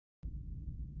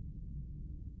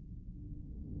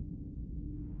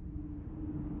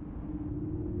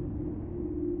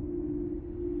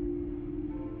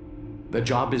The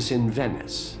job is in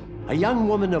Venice. A young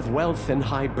woman of wealth and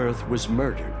high birth was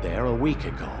murdered there a week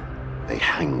ago. They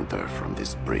hanged her from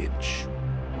this bridge.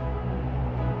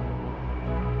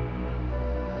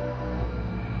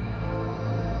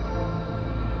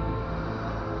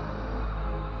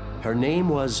 Her name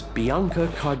was Bianca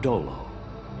Cardolo.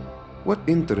 What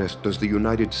interest does the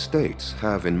United States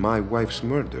have in my wife's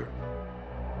murder?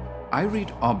 I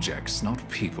read objects, not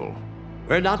people.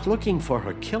 We're not looking for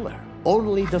her killer,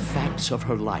 only the facts of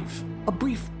her life. A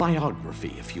brief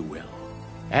biography, if you will.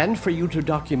 And for you to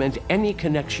document any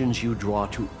connections you draw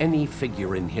to any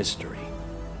figure in history.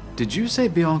 Did you say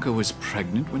Bianca was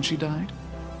pregnant when she died?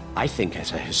 I think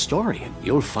as a historian,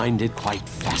 you'll find it quite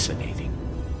fascinating.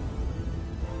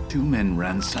 2 men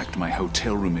ransacked my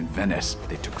hotel room in Venice.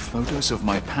 They took photos of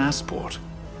my passport.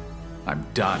 I'm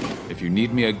done. If you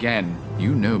need me again,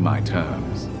 you know my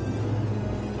terms.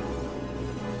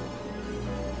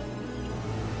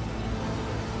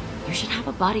 You should have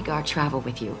a bodyguard travel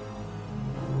with you.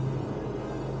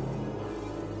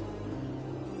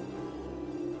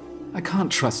 I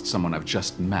can't trust someone I've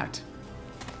just met.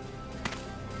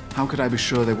 How could I be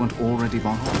sure they weren't already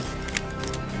bought off?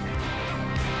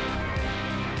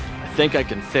 I think I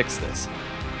can fix this.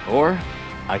 Or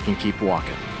I can keep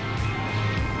walking.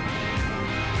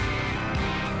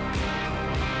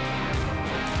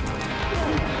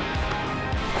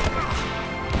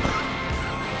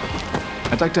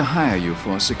 I'd like to hire you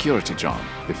for a security job,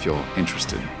 if you're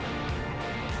interested.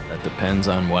 That depends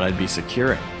on what I'd be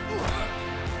securing.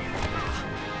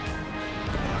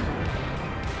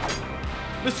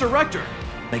 Mr. Rector!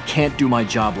 I can't do my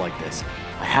job like this.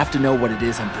 I have to know what it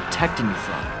is I'm protecting you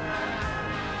from.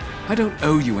 I don't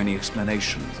owe you any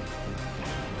explanations.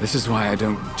 This is why I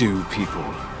don't do people.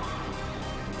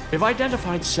 We've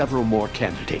identified several more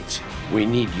candidates. We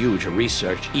need you to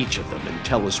research each of them and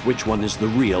tell us which one is the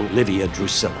real Livia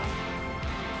Drusilla.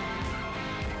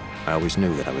 I always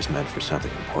knew that I was meant for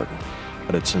something important.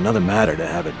 But it's another matter to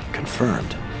have it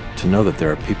confirmed. To know that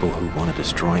there are people who want to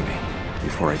destroy me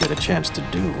before I get a chance to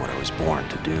do what I was born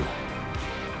to do.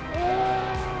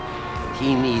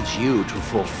 He needs you to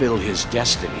fulfill his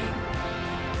destiny.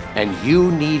 And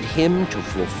you need him to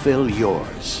fulfill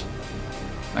yours.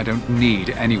 I don't need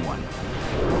anyone.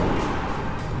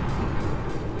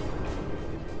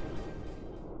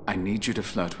 I need you to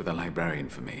flirt with a librarian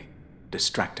for me.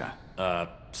 Distract her.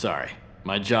 Sorry.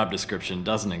 My job description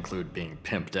doesn't include being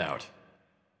pimped out.